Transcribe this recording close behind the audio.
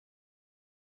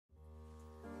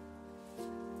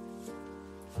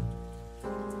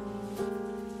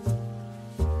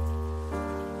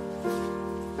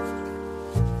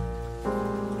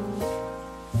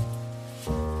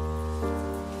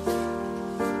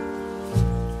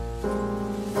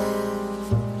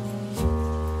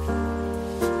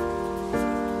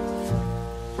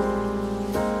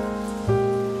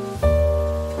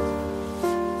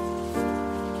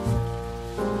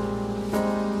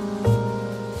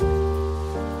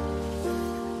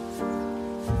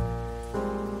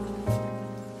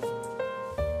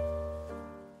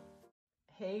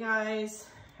guys,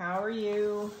 how are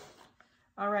you?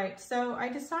 All right, so I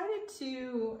decided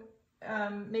to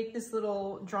make this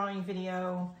little drawing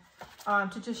video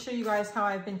to just show you guys how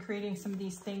I've been creating some of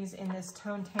these things in this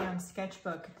Tone Tan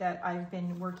sketchbook that I've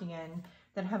been working in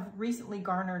that have recently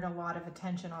garnered a lot of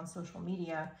attention on social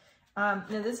media. Now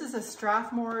this is a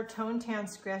Strathmore Tone Tan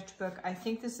sketchbook. I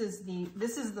think this is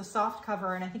the soft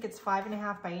cover, and I think it's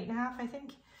 5.5 by 8.5, I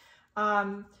think.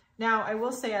 Now I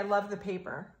will say I love the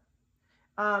paper.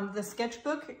 The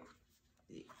sketchbook,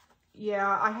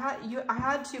 yeah, I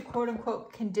had to quote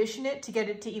unquote condition it to get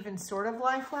it to even sort of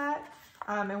lie flat.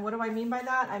 And what do I mean by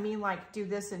that? I mean like do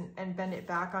this and bend it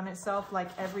back on itself like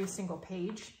every single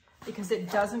page, because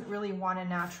it doesn't really want to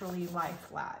naturally lie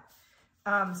flat.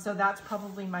 So that's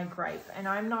probably my gripe. And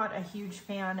I'm not a huge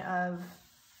fan of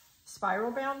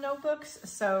spiral bound notebooks,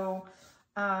 so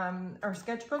or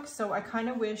sketchbooks. So I kind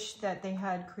of wish that they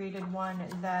had created one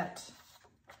that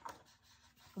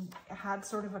had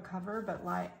sort of a cover but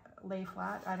lay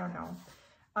flat. I don't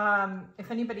know.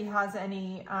 If anybody has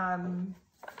any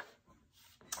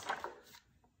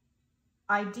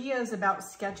ideas about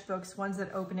sketchbooks, ones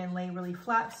that open and lay really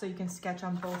flat so you can sketch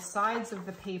on both sides of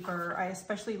the paper. I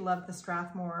especially love the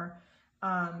Strathmore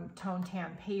Tone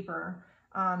Tan paper.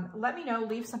 Let me know,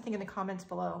 leave something in the comments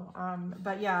below.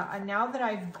 But yeah, now that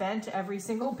I've bent every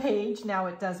single page, now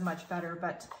it does much better.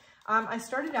 But I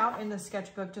started out in the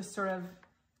sketchbook just sort of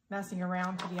messing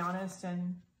around, to be honest,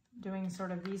 and doing sort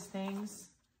of these things.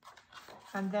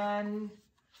 And then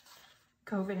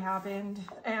COVID happened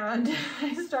and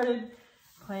I started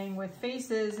playing with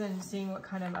faces and seeing what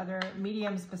kind of other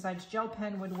mediums besides gel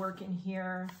pen would work in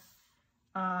here,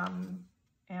 and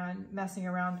messing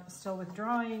around still with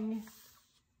drawing.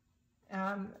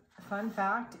 Fun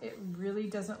fact, it really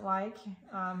doesn't like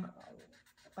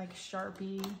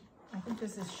Sharpie. I think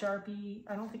this is Sharpie.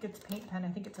 I don't think it's paint pen. I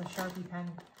think it's a Sharpie pen.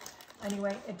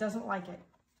 Anyway, it doesn't like it.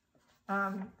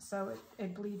 So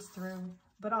it bleeds through.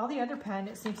 But all the other pen,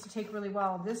 it seems to take really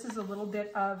well. This is a little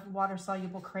bit of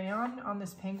water-soluble crayon on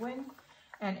this penguin,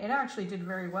 and it actually did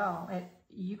very well.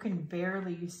 You can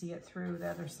barely see it through the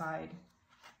other side.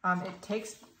 It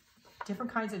takes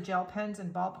different kinds of gel pens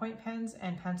and ballpoint pens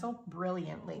and pencil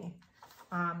brilliantly.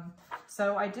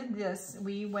 So I did this.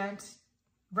 We went,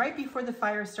 right before the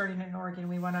fire started in Oregon,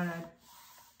 we went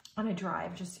on a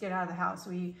drive just to get out of the house.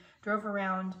 We drove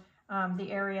around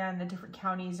the area and the different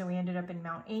counties, and we ended up in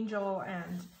Mount Angel,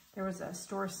 and there was a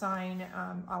store sign.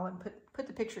 I'll put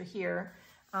the picture here.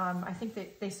 I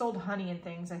think they sold honey and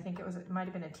things. I think it might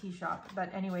have been a tea shop, but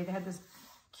anyway, they had this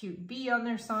cute bee on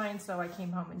their sign, so I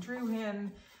came home and drew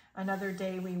him. Another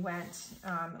day we went,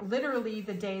 literally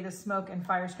the day the smoke and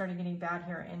fire started getting bad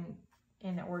here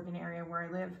in the Oregon area where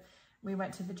I live, we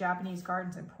went to the Japanese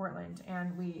gardens in Portland,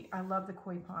 and I love the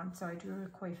koi pond, so I drew a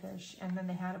koi fish. And then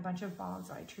they had a bunch of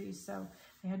bonsai trees, so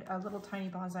they had a little tiny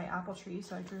bonsai apple tree,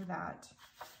 so I drew that.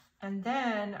 And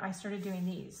then I started doing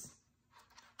these.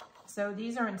 So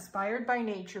these are inspired by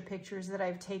nature pictures that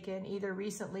I've taken either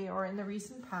recently or in the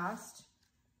recent past.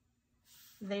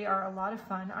 They are a lot of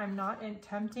fun. I'm not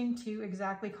attempting to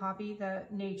exactly copy the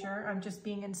nature. I'm just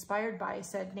being inspired by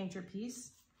said nature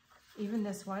piece. Even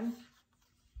this one.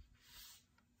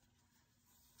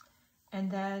 And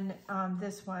then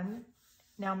this one.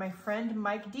 Now my friend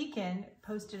Mike Deacon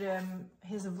posted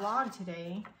his vlog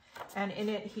today, and in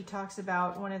it he talks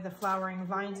about one of the flowering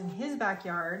vines in his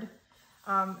backyard,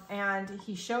 and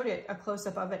he showed it, a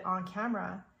close-up of it on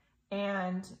camera,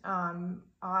 and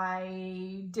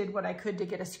I did what I could to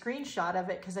get a screenshot of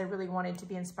it because I really wanted to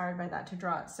be inspired by that to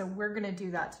draw it. So we're gonna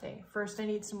do that today. First I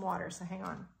need some water, so hang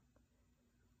on.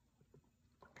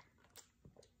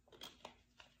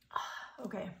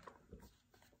 Okay.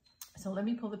 So let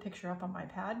me pull the picture up on my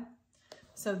pad.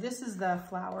 So this is the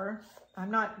flower.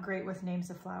 I'm not great with names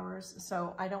of flowers,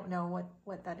 so I don't know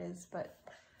what that is, but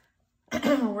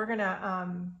we're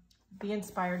gonna be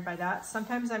inspired by that.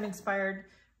 Sometimes I'm inspired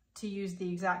to use the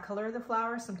exact color of the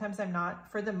flower. Sometimes I'm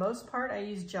not. For the most part, I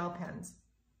use gel pens.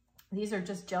 These are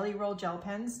just Jelly Roll gel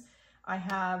pens. I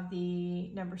have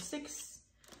the number 6.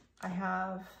 I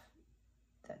have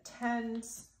the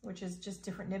 10s, which is just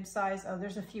different nib size. Oh,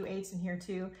 there's a few 8s in here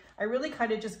too. I really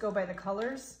kind of just go by the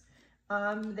colors.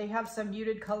 They have some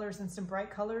muted colors and some bright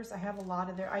colors. I have a lot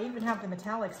of there. I even have the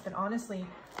metallics, but honestly,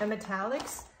 the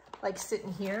metallics like sit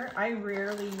in here. I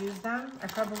rarely use them. I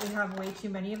probably have way too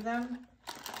many of them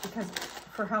because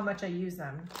for how much I use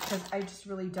them, because I just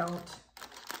really don't.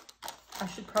 I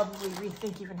should probably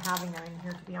rethink even having them in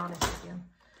here, to be honest with you.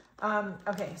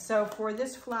 Okay, so for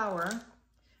this flower,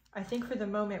 I think for the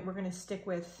moment we're going to stick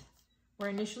with, we're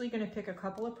initially going to pick a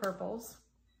couple of purples.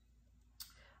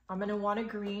 I'm going to want a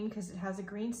green because it has a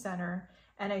green center.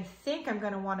 And I think I'm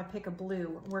going to want to pick a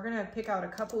blue. We're going to pick out a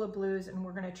couple of blues and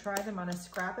we're going to try them on a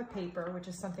scrap of paper, which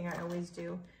is something I always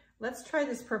do. Let's try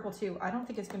this purple too. I don't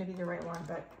think it's going to be the right one,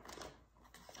 but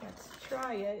let's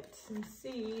try it and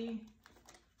see.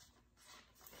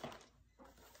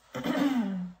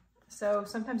 So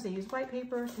sometimes they use white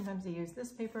paper, sometimes they use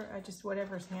this paper.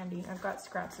 Whatever's handy. I've got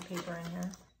scraps of paper in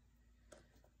here.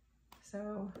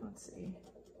 So let's see.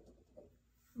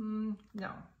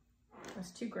 No, that's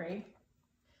too gray.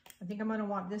 I think I'm going to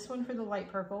want this one for the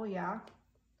light purple. Yeah.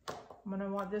 I'm going to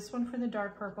want this one for the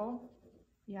dark purple.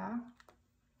 Yeah.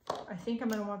 I think I'm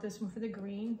going to want this one for the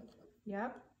green.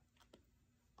 Yep.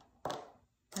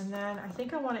 And then I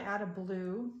think I want to add a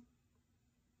blue.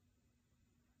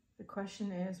 The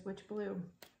question is, which blue?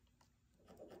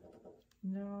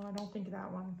 No, I don't think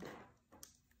that one.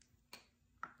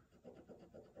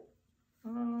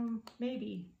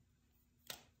 Maybe.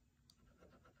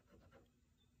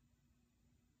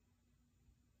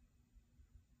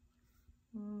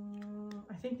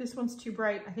 I think this one's too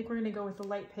bright. I think we're going to go with the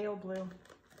light pale blue.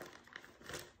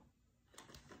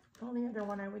 The only other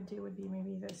one I would do would be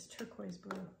maybe this turquoise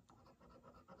blue.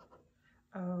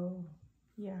 Oh,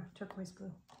 yeah, turquoise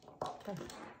blue. Okay.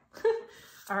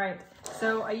 All right,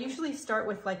 so I usually start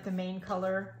with like the main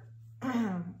color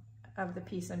of the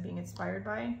piece I'm being inspired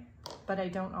by, but I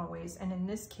don't always. And in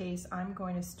this case, I'm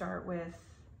going to start with,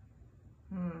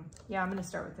 yeah, I'm going to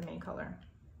start with the main color.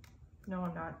 No,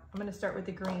 I'm not. I'm going to start with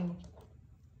the green.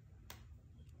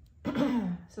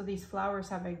 So these flowers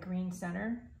have a green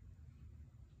center.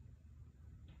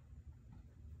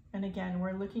 And again,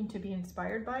 we're looking to be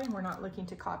inspired by, and we're not looking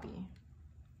to copy.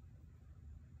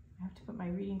 I have to put my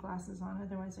reading glasses on,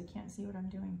 otherwise I can't see what I'm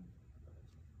doing.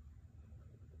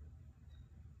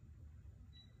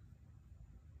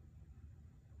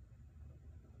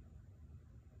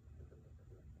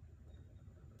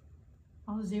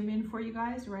 I'll zoom in for you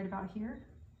guys right about here.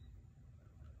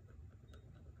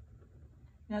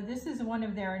 Now this is one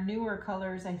of their newer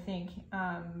colors, I think.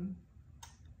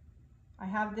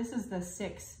 This is the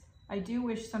 6. I do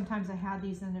wish sometimes I had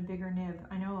these in a bigger nib.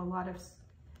 I know a lot of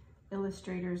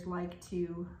illustrators like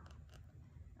to,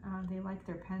 they like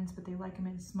their pens, but they like them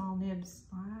in small nibs.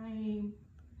 I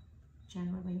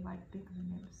generally like bigger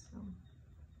nibs, so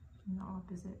I'm the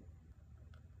opposite.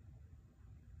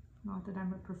 Not that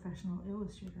I'm a professional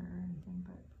illustrator or anything,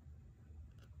 but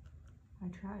I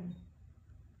try.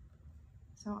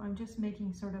 So I'm just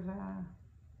making sort of a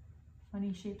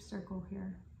funny shaped circle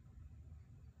here.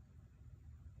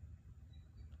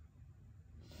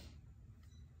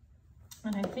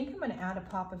 And I think I'm going to add a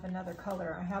pop of another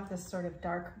color. I have this sort of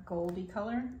dark goldy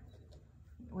color,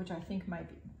 which I think might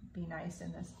be nice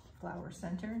in this flower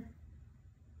center.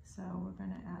 So we're going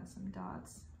to add some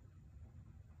dots.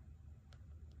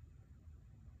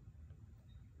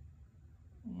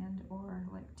 And or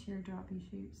like teardroppy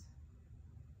shapes.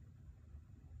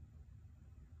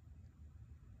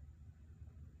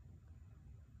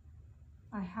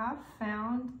 I have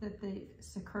found that the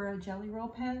Sakura Jelly Roll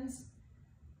pens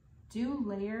do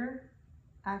layer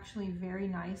actually very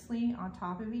nicely on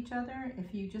top of each other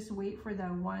if you just wait for the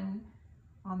one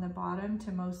on the bottom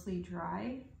to mostly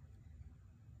dry.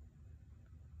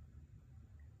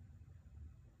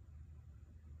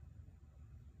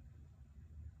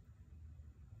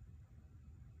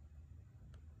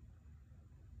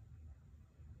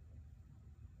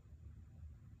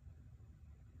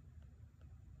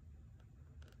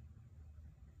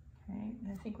 Okay,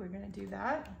 I think we're going to do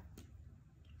that.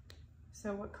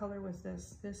 So what color was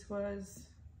this? This was,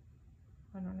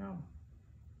 I don't know,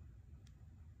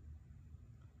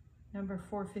 number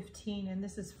 415, and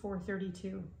this is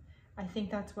 432. I think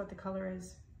that's what the color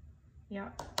is. Yeah.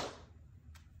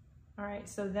 All right,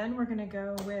 so then we're going to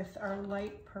go with our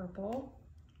light purple.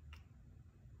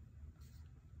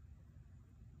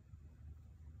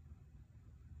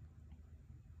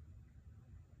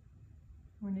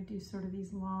 We're going to do sort of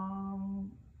these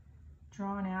long,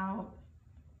 drawn out,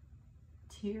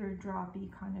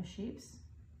 teardroppy kind of shapes.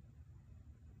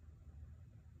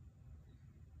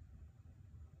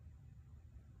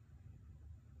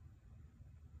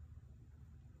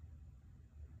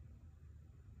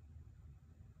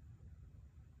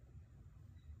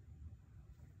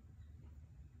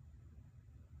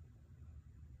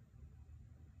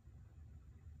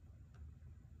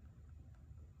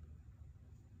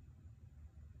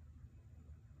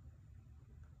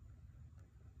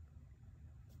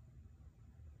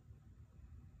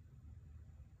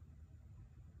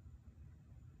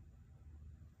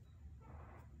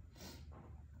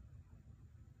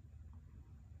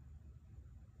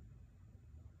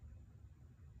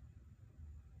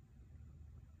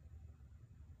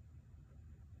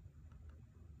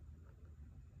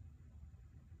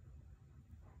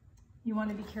 You want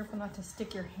to be careful not to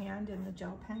stick your hand in the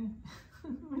gel pen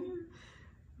when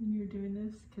you're doing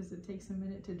this, because it takes a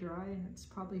minute to dry and it's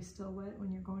probably still wet when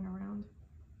you're going around.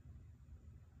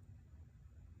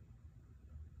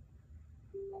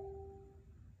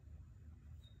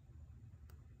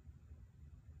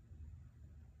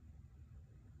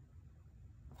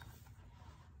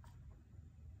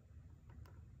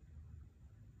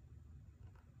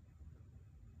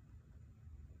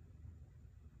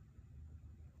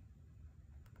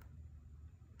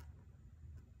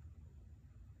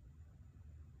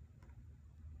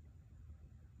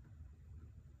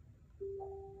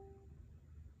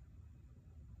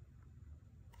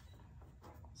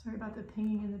 Sorry about the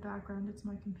pinging in the background, it's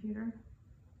my computer.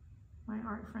 My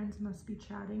art friends must be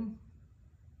chatting.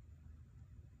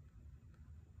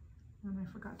 And I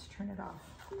forgot to turn it off.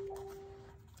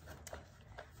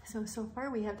 So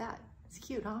far we have that. It's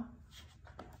cute, huh?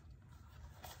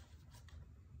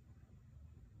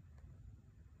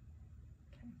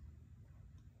 Okay.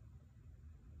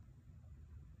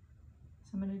 So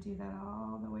I'm gonna do that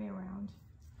all the way around.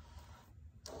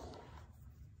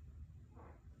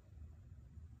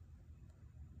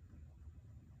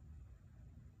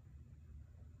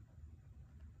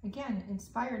 Again,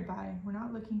 inspired by, we're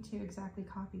not looking to exactly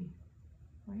copy,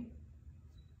 right?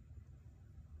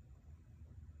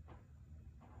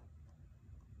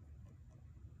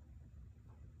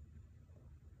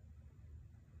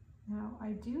 Now, I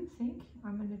do think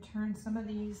I'm going to turn some of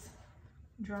these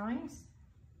drawings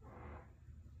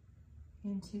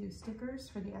into stickers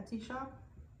for the Etsy shop.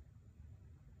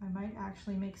 I might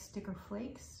actually make sticker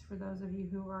flakes for those of you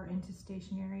who are into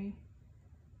stationery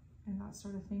and that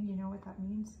sort of thing. You know what that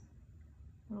means?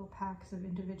 Little packs of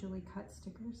individually cut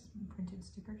stickers and printed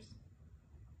stickers.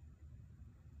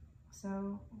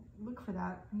 So look for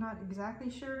that. I'm not exactly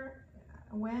sure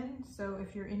when, so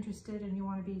if you're interested and you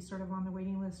want to be sort of on the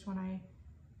waiting list when I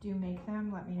do make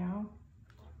them, let me know.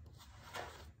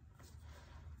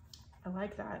 I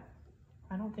like that.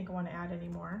 I don't think I want to add any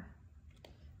more.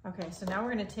 Okay, so now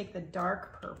we're going to take the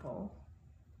dark purple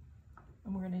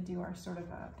and we're going to do our sort of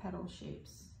petal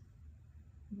shapes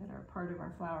that are part of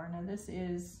our flower. Now this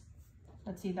is,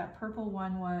 let's see, that purple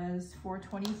one was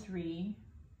 423.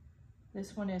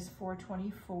 This one is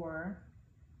 424.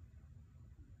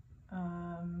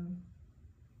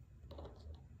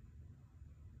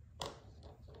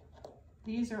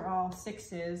 These are all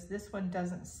 6s. This one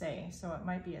doesn't say, so it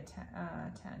might be a 10.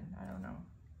 I don't know.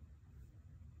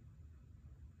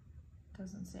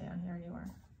 Doesn't say on here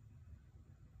anywhere.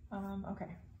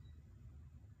 Okay.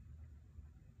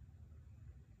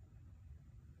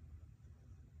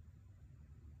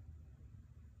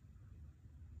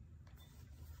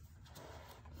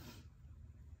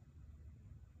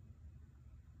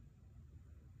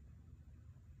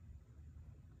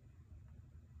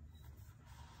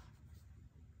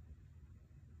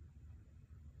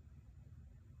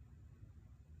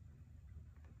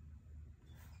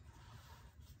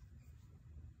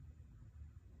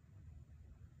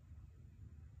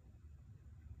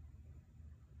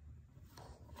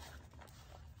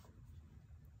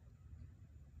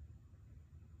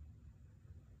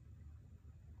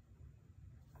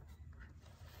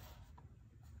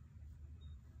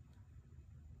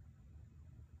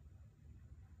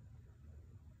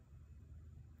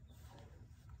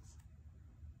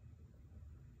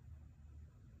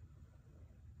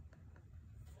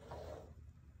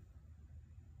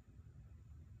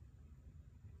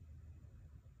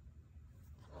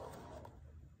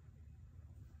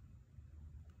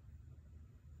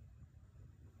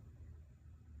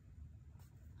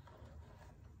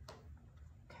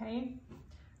 Okay,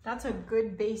 that's a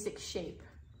good basic shape,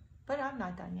 but I'm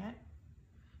not done yet.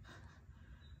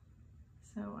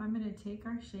 So I'm going to take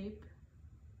our shape,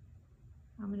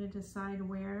 I'm going to decide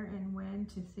where and when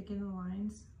to thicken the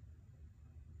lines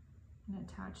and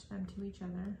attach them to each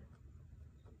other,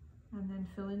 and then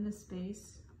fill in the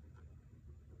space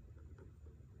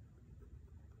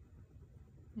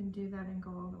and do that and go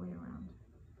all the way around.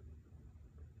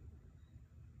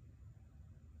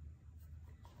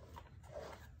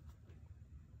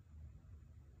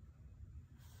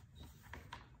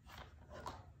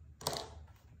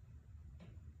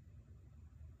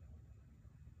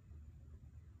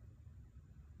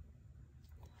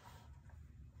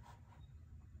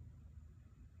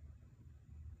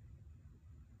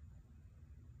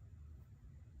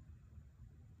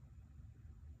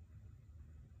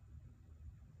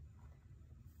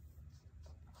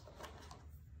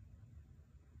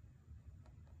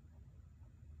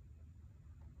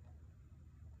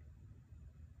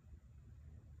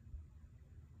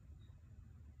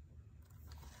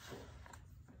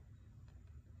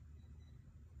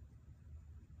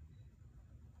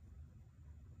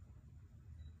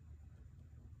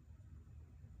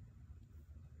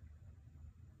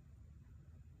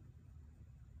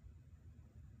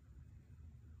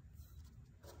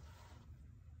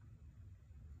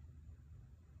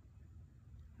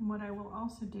 And what I will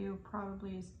also do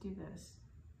probably is do this.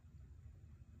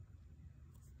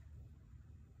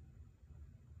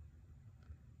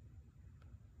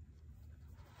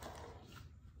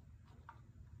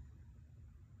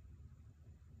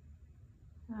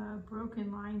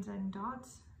 Broken lines and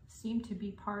dots seem to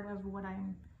be part of what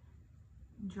I'm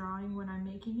drawing when I'm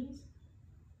making these.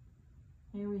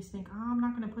 I always think, oh, I'm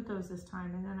not going to put those this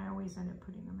time, and then I always end up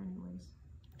putting them anyways.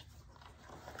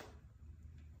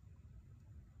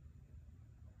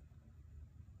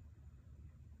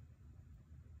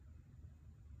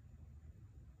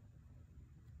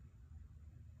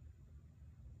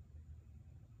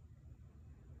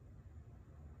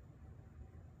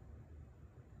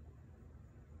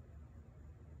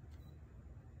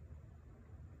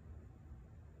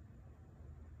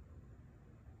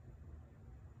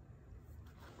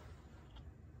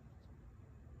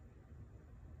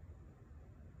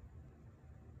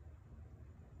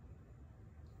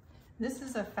 This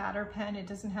is a fatter pen. It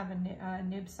doesn't have a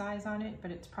nib size on it, but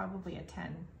it's probably a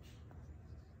 10.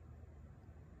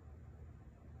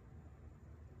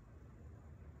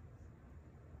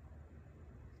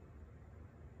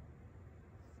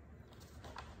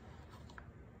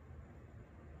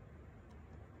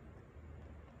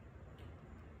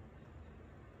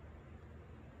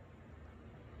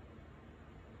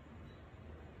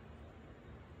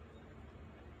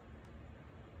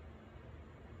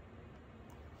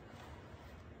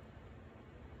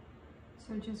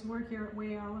 So just work your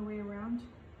way all the way around.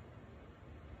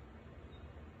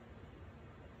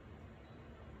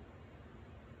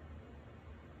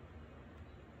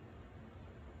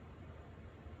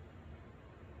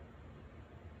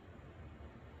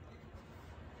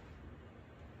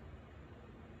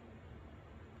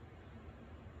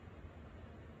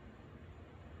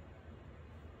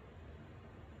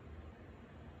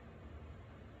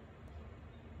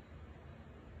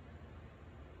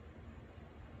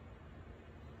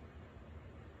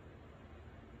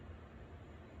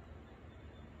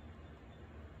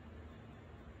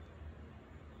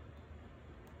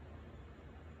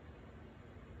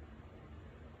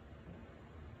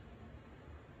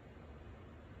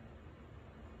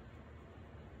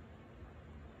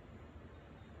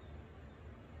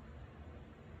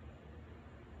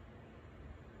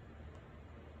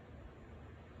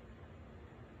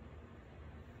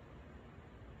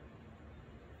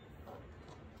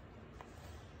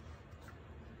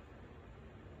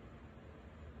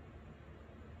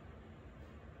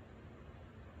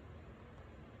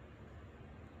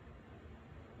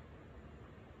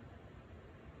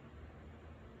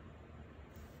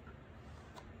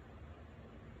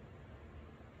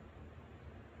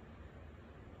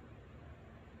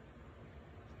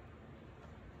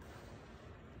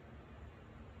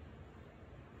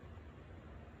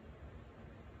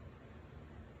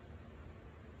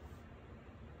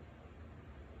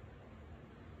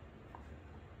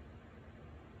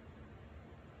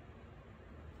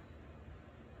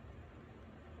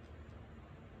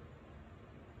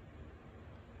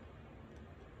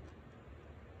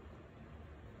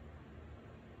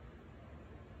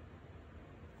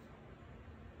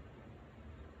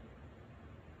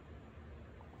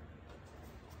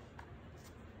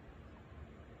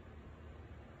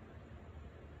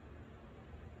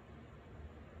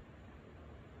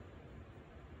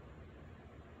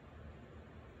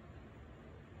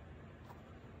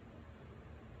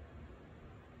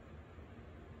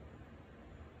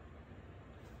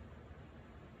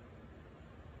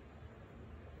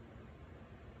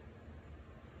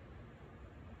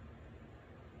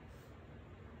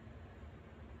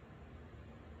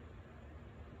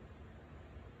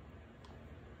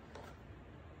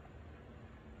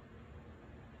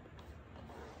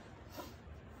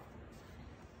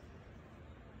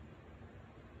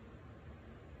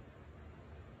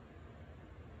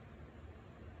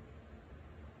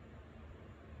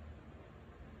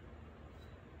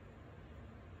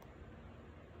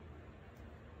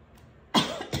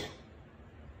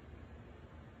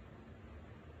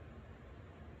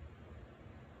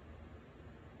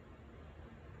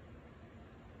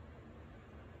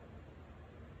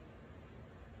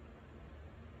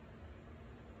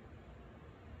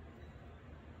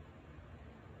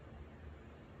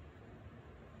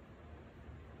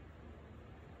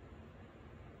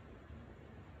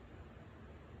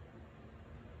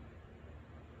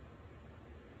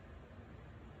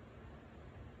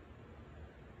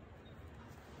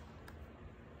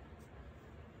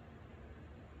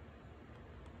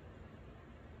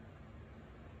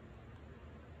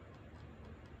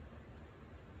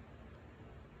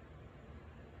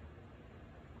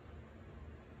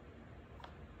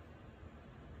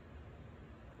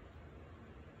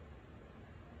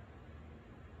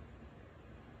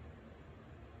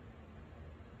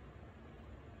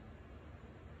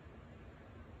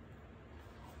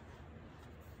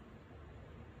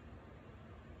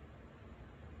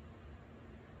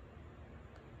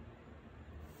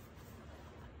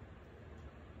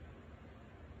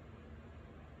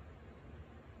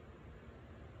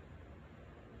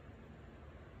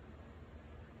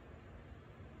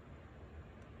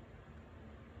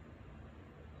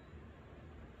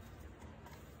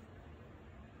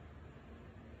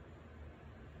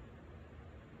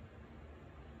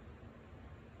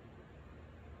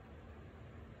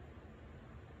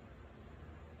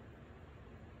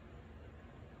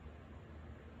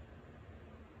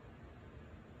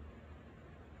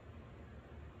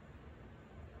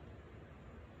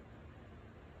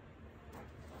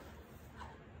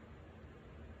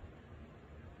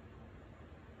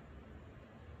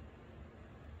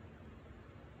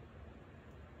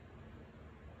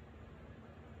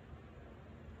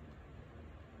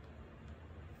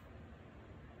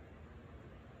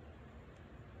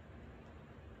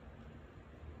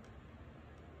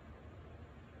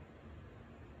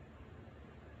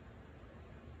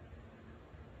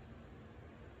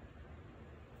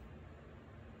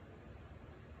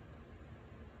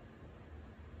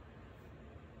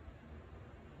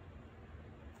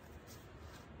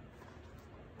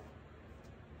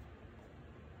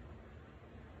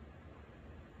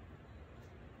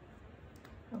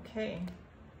 Okay,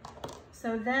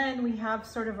 so then we have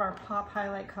sort of our pop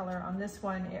highlight color on this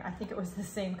one. I think it was the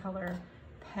same color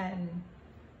pen.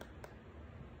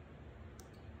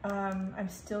 I'm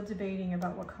still debating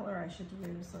about what color I should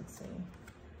use. Let's see.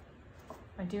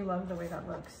 I do love the way that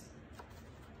looks.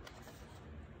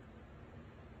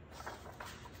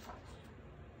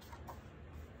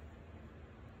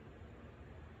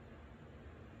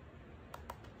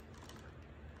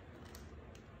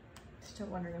 Still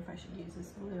wondering if I should use this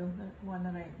blue, the one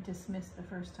that I dismissed the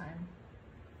first time.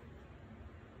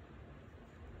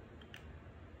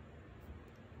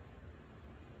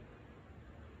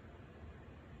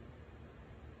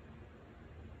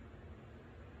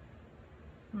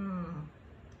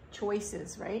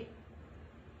 Choices, right?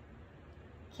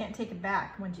 Can't take it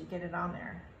back once you get it on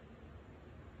there.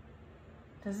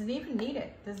 Does it even need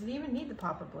it? Does it even need the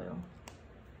pop of blue?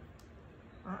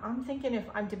 I'm thinking if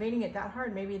I'm debating it that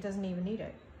hard, maybe it doesn't even need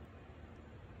it.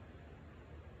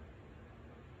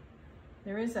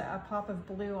 There is a pop of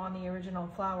blue on the original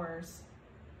flowers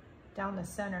down the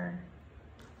center,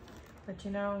 but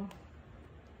you know,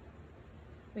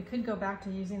 we could go back to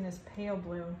using this pale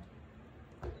blue,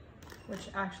 which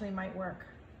actually might work.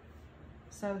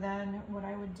 So then what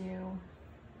I would do,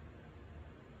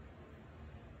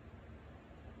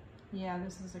 yeah,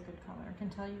 this is a good color. I can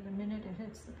tell you the minute it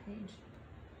hits the page.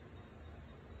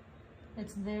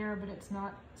 It's there, but it's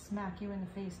not smack you in the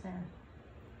face there.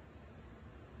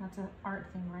 That's an art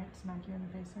thing, right? Smack you in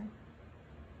the face there.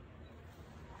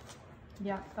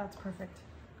 Yeah, that's perfect.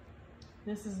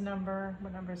 This is number,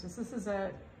 what number is this? This is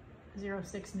a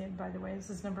 06 nib, by the way. This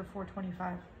is number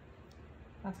 425.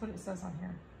 That's what it says on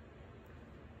here.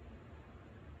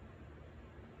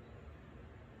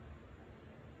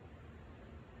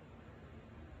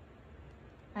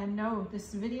 And no,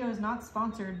 this video is not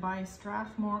sponsored by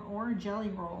Strathmore or Jelly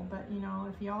Roll, but you know,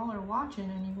 if y'all are watching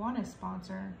and you want to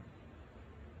sponsor,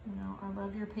 you know, I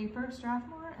love your paper,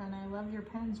 Strathmore, and I love your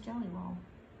pens, Jelly Roll.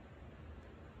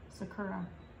 Sakura.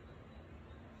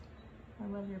 I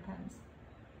love your pens.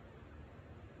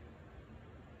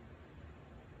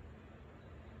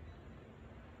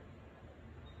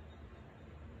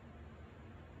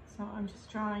 So I'm just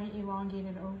drawing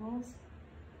elongated ovals,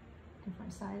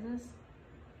 different sizes,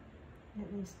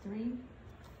 at least 3,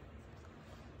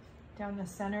 down the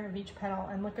center of each petal,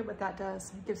 and look at what that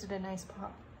does. It gives it a nice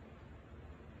pop.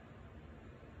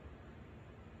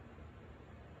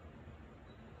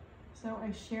 So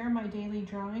I share my daily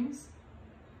drawings,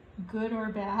 good or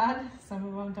bad. Some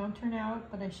of them don't turn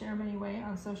out, but I share them anyway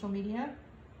on social media.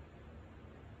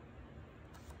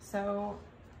 So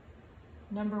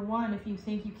number 1, if you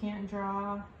think you can't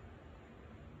draw,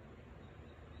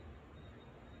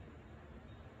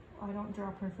 I don't draw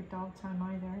perfect all the time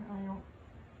either.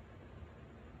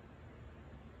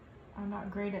 I'm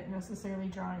not great at necessarily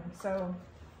drawing, so,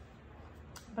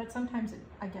 but sometimes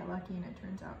I get lucky and it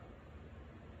turns out.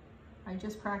 I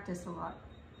just practice a lot.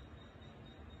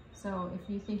 So if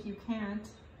you think you can't,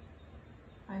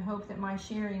 I hope that my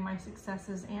sharing my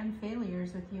successes and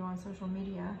failures with you on social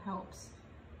media helps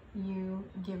you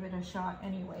give it a shot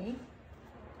anyway.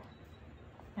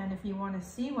 And if you want to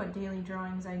see what daily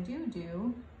drawings I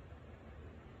do,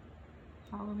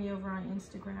 follow me over on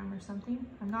Instagram or something.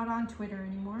 I'm not on Twitter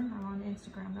anymore. I'm on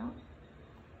Instagram though.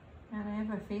 And I have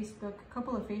a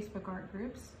couple of Facebook art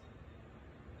groups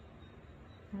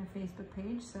and a Facebook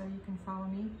page, so you can follow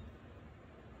me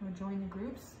or join the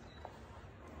groups.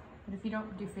 But if you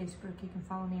don't do Facebook, you can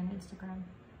follow me on Instagram.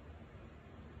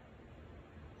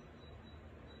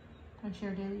 I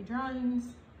share daily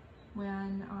drawings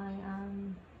when I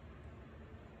am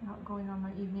out going on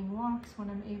my evening walks, when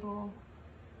I'm able.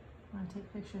 I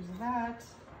take pictures of that.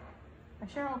 I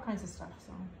share all kinds of stuff,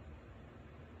 so.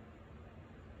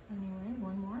 Anyway,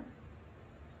 one more.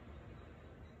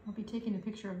 I'll be taking a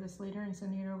picture of this later and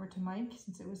sending it over to Mike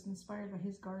since it was inspired by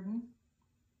his garden.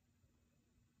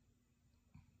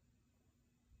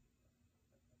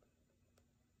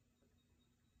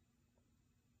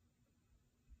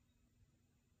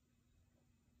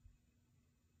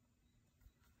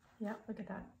 Yeah, look at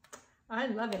that. I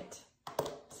love it.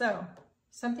 So,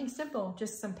 something simple,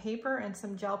 just some paper and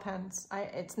some gel pens.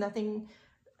 It's nothing,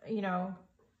 you know,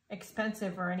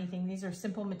 expensive or anything. These are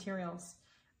simple materials.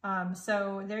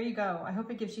 So there you go. I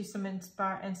hope it gives you some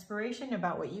inspiration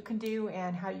about what you can do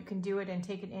and how you can do it and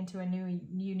take it into a new,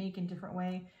 unique and different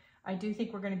way. I do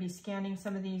think we're going to be scanning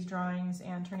some of these drawings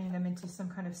and turning them into some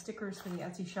kind of stickers for the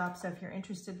Etsy shop. So if you're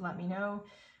interested, let me know.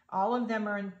 All of them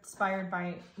are inspired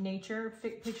by nature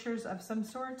pictures of some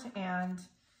sort, and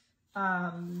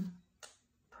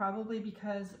probably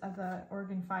because of the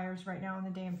Oregon fires right now on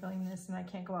the day I'm filming this, and I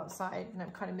can't go outside, and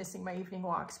I'm kind of missing my evening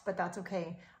walks, but that's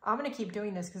okay. I'm going to keep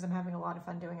doing this because I'm having a lot of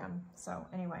fun doing them. So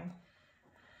anyway,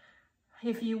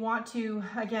 if you want to,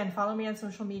 again, follow me on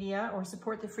social media or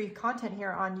support the free content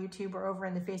here on YouTube or over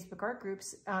in the Facebook art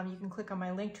groups, you can click on my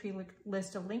Linktree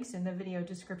list of links in the video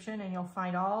description, and you'll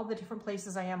find all the different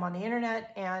places I am on the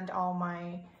internet and all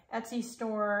my Etsy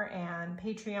store and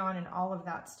Patreon and all of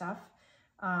that stuff.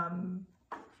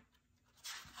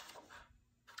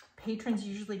 Patrons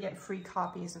usually get free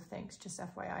copies of things, just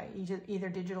FYI,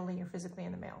 either digitally or physically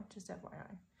in the mail, just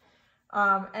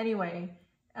FYI. Anyway,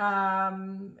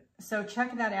 so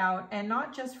check that out. And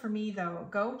not just for me though,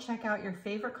 go check out your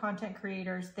favorite content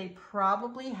creators. They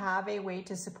probably have a way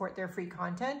to support their free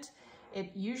content.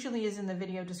 It usually is in the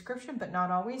video description, but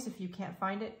not always. If you can't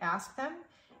find it, ask them,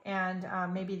 and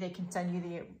maybe they can send you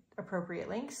the appropriate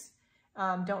links.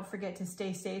 Don't forget to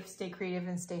stay safe, stay creative,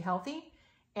 and stay healthy.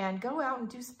 And go out and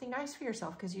do something nice for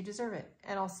yourself because you deserve it.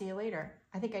 And I'll see you later.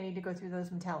 I think I need to go through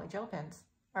those metallic gel pens.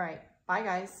 All right, bye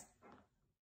guys.